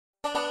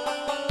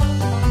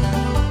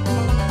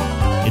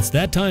It's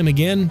that time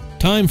again,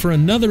 time for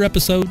another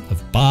episode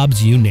of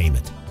Bob's You Name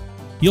It.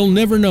 You'll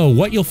never know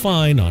what you'll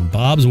find on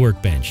Bob's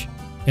workbench.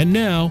 And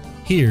now,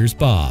 here's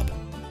Bob.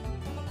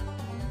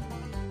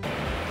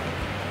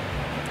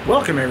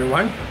 Welcome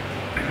everyone.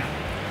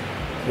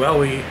 Well,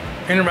 we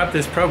interrupt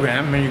this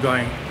program and you're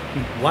going,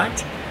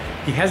 what?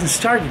 He hasn't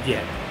started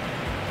yet.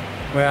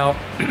 Well,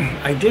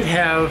 I did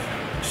have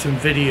some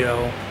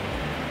video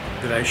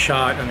that I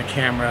shot on the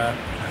camera.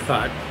 I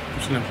thought I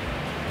was going to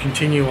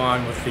continue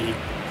on with the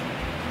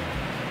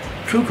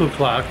Cuckoo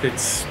clock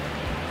that's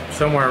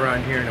somewhere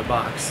around here in a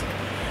box.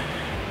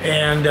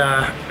 And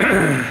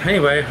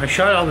anyway, I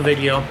shot all the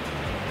video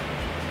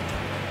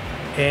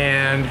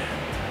and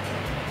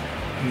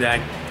I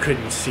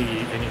couldn't see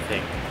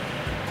anything.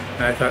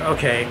 And I thought,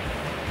 okay,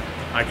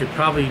 I could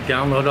probably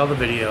download all the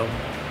video,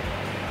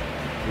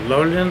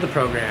 load it into the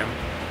program,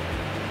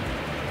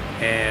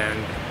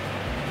 and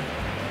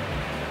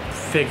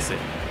fix it.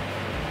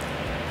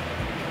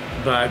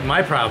 But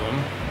my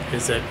problem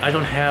is that I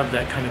don't have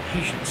that kind of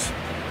patience.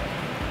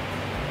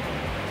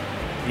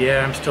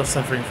 Yeah, I'm still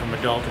suffering from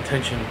adult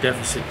attention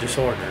deficit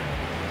disorder.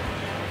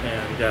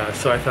 And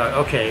so I thought,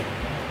 okay,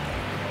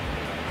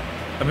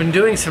 I've been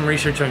doing some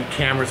research on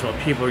cameras, what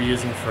people are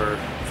using for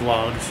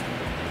vlogs,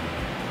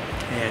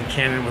 and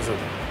Canon was a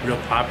real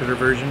popular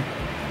version.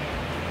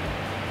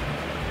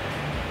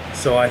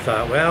 So I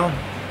thought, well,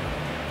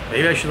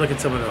 maybe I should look at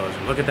some of those,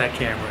 look at that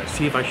camera, and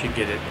see if I should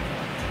get it.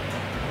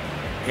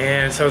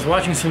 And so I was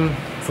watching some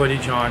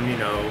footage on,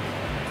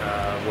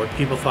 what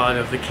people thought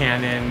of the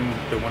Canon,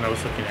 the one I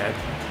was looking at.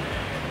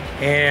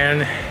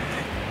 And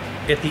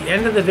at the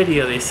end of the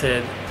video, they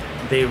said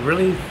they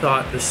really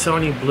thought the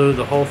Sony blew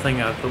the whole thing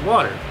out of the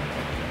water.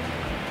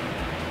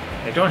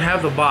 I don't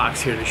have the box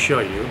here to show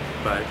you,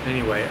 but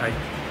anyway, I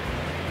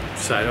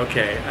decided,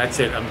 okay, that's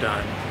it, I'm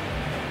done.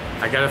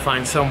 I gotta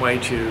find some way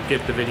to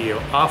get the video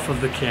off of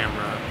the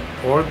camera,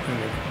 or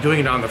doing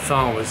it on the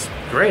phone was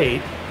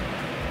great,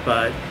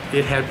 but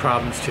it had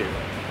problems too.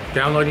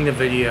 Downloading the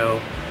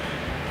video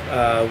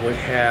would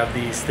have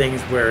these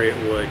things where it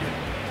would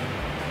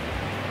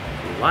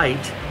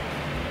light.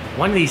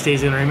 One of these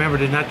days I'm gonna remember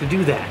not to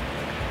do that.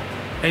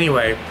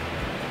 Anyway,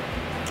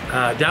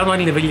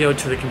 downloading the video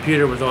to the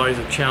computer was always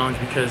a challenge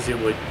because it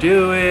would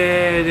do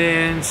it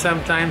and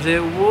sometimes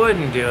it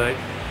wouldn't do it.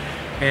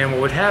 And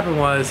what would happen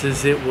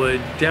is it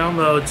would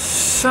download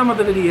some of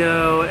the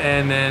video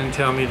and then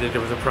tell me that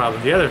there was a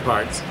problem with the other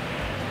parts.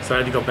 So I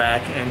had to go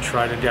back and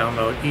try to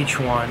download each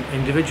one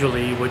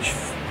individually, which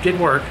did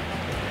work.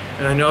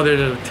 And I know there's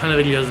a ton of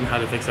videos on how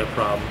to fix that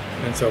problem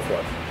and so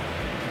forth.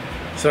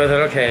 So I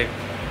thought, okay,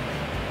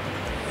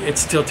 it's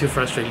still too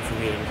frustrating for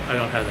me. I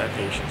don't have that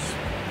patience,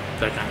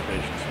 that kind of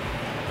patience.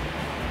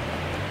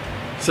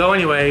 So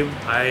anyway,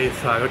 I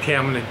thought, okay,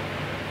 I'm gonna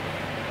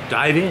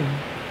dive in.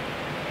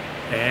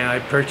 And I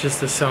purchased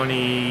the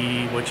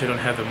Sony, which I don't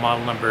have the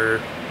model number.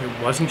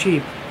 It wasn't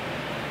cheap.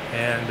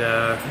 And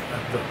the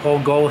whole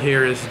goal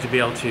here is to be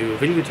able to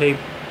videotape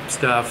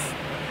stuff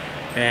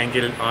and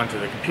get it onto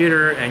the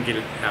computer and get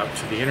it out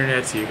to the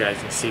internet so you guys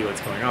can see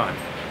what's going on.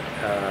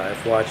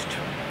 I've watched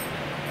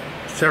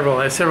several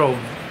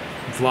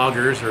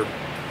vloggers, or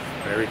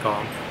whatever you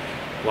call them,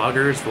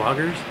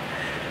 vloggers,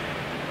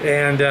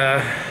 and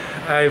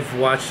I've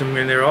watched them,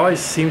 and they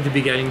always seem to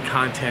be getting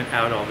content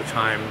out all the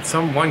time.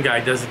 One guy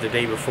does it the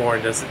day before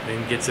and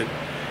gets it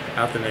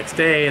out the next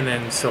day, and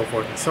then so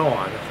forth and so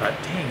on. I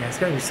thought, dang, there's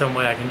got to be some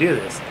way I can do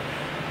this.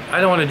 I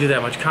don't want to do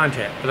that much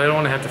content, but I don't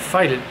want to have to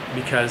fight it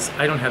because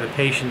I don't have the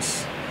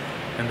patience,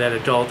 and that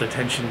adult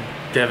attention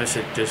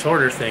deficit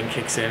disorder thing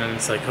kicks in, and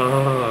it's like,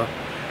 oh.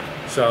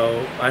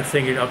 So I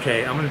figured,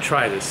 okay, I'm going to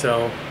try this.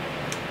 So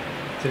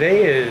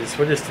today is,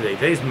 what is today?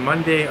 Today's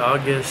Monday,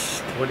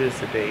 August, what is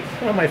the date?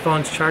 Oh, my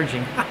phone's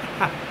charging.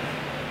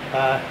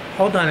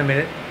 Hold on a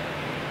minute.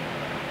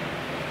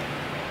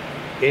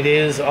 It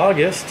is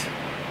August.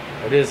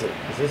 What is it?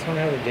 Does this one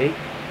have a date?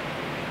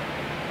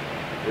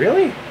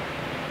 Really?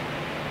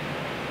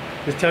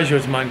 This tells you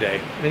it's Monday.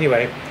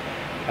 Anyway,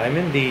 I'm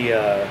in the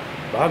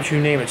Bob's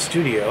You Name It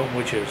studio,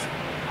 which is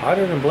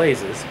hotter than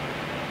blazes,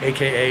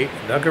 aka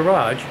the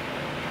garage.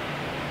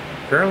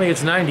 Currently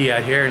it's 90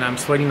 out here and I'm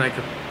sweating like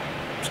a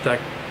stuck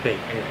pig.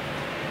 Anyway.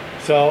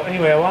 So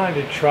anyway, I wanted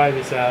to try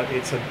this out.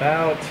 It's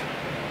about,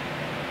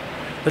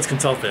 let's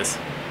consult this.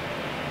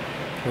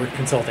 We're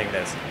consulting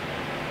this.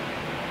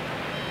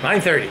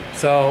 9:30.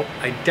 So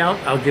I doubt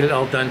I'll get it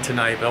all done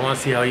tonight, but I want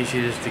to see how easy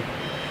it is to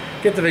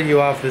get the video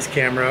off this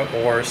camera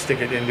or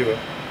stick it into a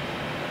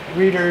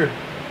reader,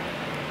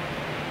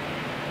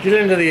 get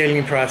it into the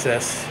editing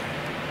process,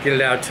 get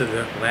it out to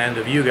the land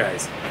of you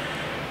guys.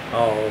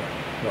 Oh,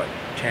 what,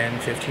 10,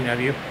 15 of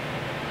you?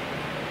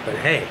 But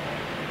hey,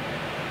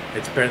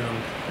 it's better than,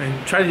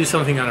 and try to do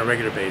something on a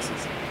regular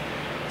basis.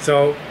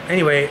 So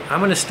anyway, I'm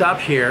going to stop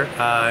here.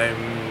 I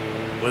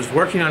was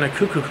working on a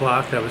Cuckoo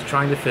clock that I was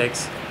trying to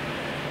fix.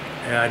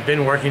 And I've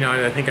been working on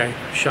it. I think I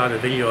shot a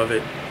video of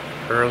it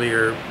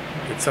earlier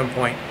at some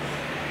point.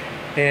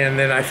 And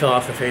then I fell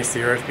off the face of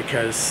the earth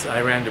because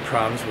I ran into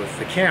problems with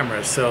the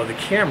camera. So the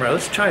camera,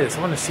 let's try this.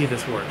 I want to see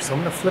this work. So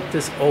I'm going to flip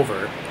this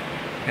over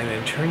and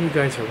then turn you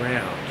guys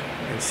around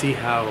and see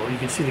how you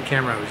can see the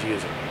camera I was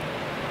using.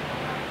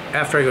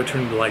 After I go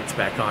turn the lights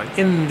back on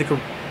in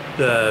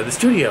the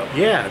studio.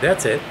 Yeah,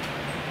 that's it.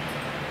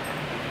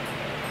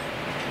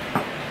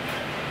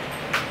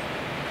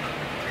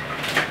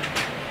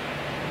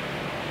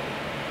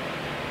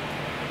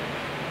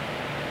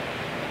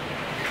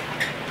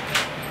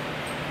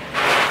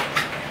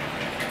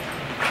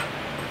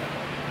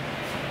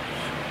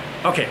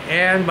 Okay,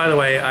 and by the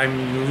way,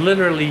 I'm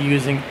literally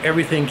using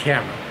everything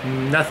camera.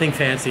 Nothing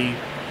fancy.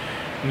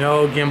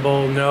 No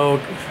gimbal, no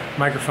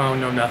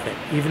microphone, no nothing.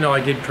 Even though I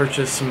did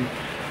purchase some,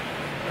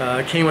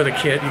 came with a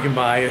kit, you can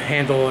buy a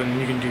handle and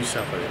you can do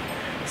stuff with it.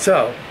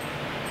 So,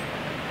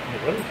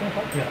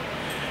 no.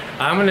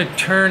 I'm going to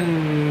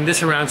turn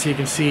this around so you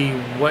can see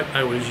what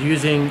I was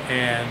using,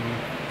 and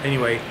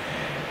anyway,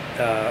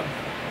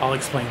 I'll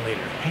explain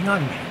later. Hang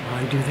on a minute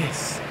while I do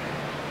this.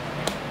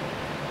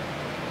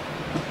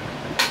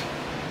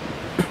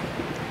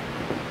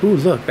 Ooh,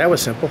 look, that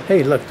was simple.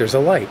 Hey, look, there's a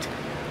light.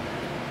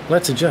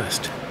 Let's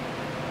adjust.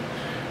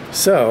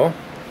 So,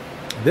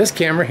 this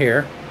camera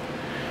here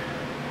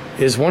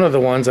is one of the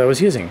ones I was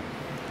using.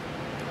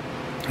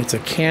 It's a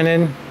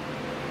Canon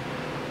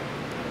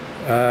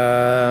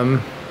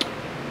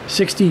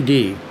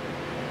 60D.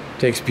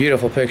 Takes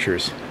beautiful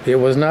pictures. It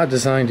was not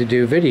designed to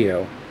do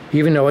video,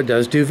 even though it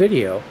does do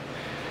video.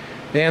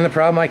 And the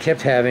problem I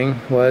kept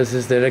having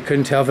is that I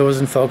couldn't tell if it was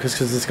in focus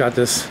because it's got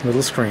this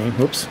little screen.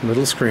 Oops,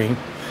 little screen.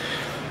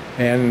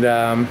 And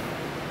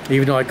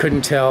even though I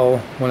couldn't tell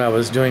when I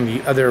was doing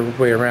the other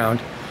way around.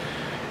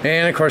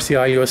 And of course the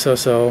audio was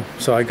so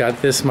I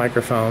got this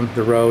microphone,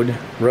 the Rode.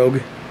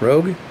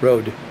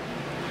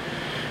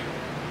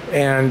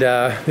 And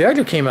the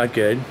audio came out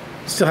good.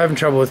 Still having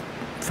trouble with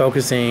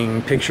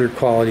focusing, picture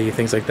quality,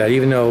 things like that,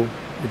 even though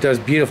it does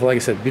beautiful, like I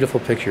said, beautiful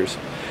pictures.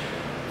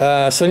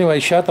 So anyway, I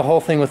shot the whole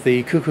thing with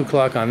the Cuckoo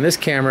clock on this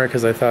camera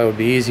because I thought it would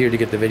be easier to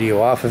get the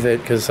video off of it,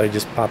 because I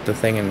just popped the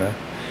thing in the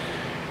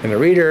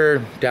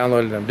reader,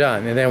 downloaded, and I'm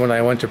done. And then when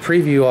I went to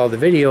preview all the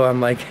video, I'm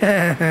like,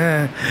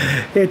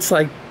 it's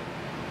like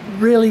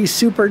really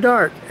super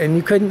dark and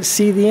you couldn't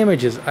see the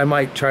images. I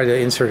might try to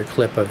insert a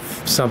clip of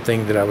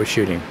something that I was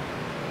shooting.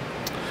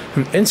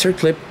 Insert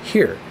clip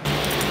here.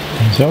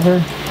 Comes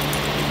over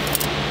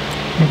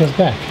and goes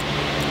back.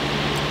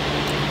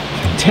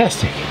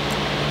 Fantastic.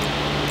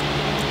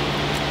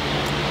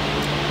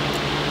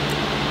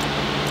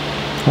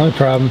 Only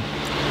problem,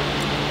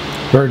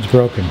 bird's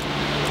broken.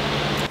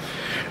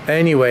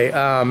 Anyway,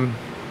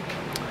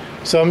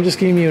 so I'm just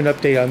giving you an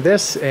update on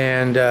this,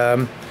 and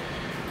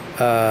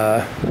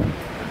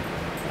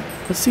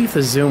let's see if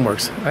the zoom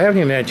works. I haven't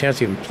even had a chance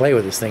to even play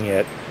with this thing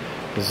yet.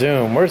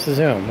 Zoom, where's the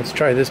zoom? Let's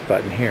try this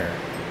button here.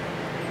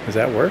 Does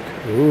that work?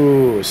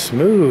 Ooh,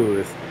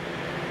 smooth.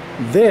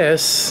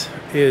 This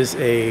is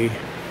a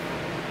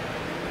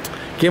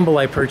gimbal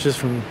I purchased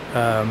from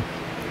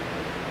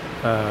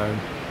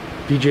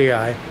DJI.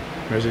 Or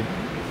is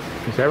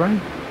that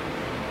right?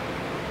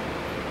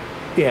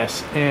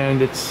 Yes,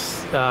 and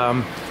it's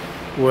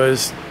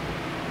was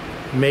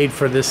made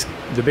for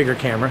the bigger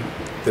camera,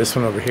 this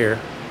one over here.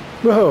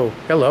 Whoa,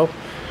 hello.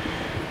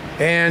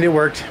 And it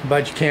worked,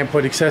 but you can't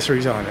put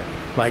accessories on it,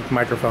 like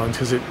microphones,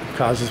 because it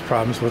causes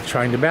problems with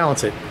trying to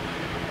balance it.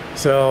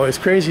 So as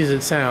crazy as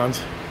it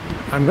sounds,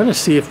 I'm going to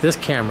see if this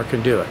camera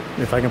can do it.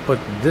 If I can put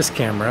this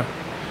camera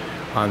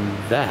on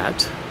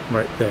that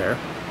right there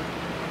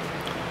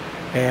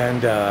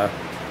and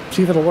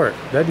see if it'll work.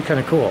 That'd be kind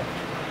of cool.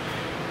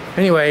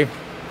 Anyway,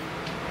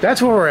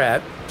 that's where we're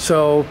at.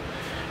 So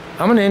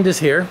I'm going to end this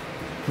here.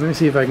 Let me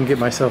see if I can get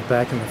myself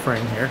back in the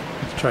frame here.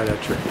 Let's try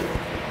that trick.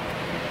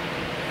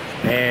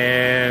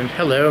 And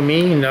hello,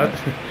 me, not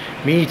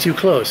me too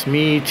close,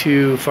 me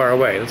too far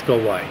away. Let's go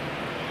wide.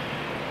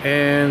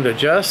 And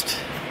adjust.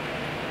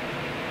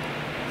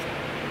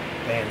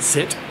 And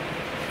sit.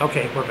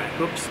 Okay, we're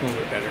back. Oops, a little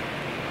bit better.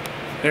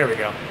 There we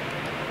go.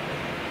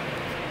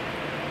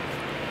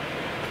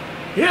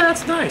 Yeah,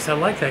 that's nice. I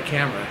like that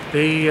camera.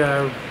 They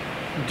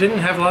didn't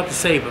have a lot to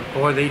say, but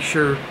boy, they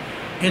sure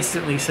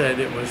instantly said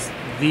it was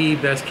the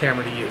best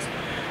camera to use.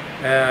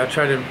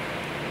 Try to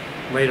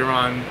later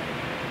on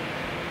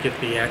get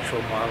the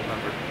actual model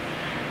number.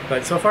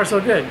 But so far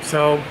so good.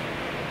 So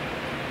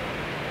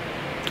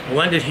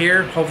we'll end it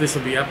here. Hopefully this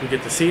will be up and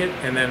get to see it,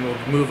 and then we'll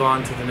move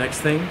on to the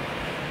next thing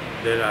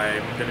that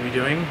I'm going to be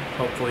doing,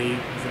 hopefully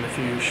within a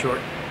few short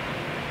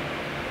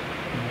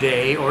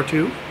day or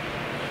two.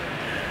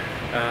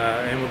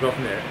 And we'll go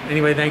from there.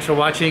 Anyway, thanks for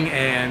watching,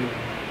 and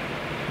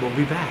we'll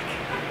be back.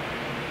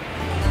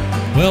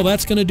 Well,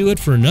 that's going to do it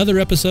for another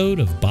episode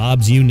of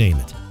Bob's You Name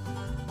It.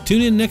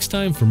 Tune in next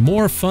time for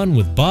more fun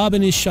with Bob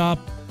and his shop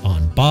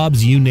on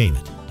Bob's You Name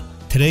It.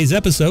 Today's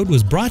episode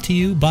was brought to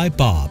you by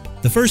Bob,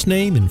 the first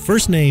name in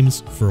First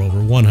Names for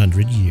over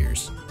 100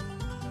 years.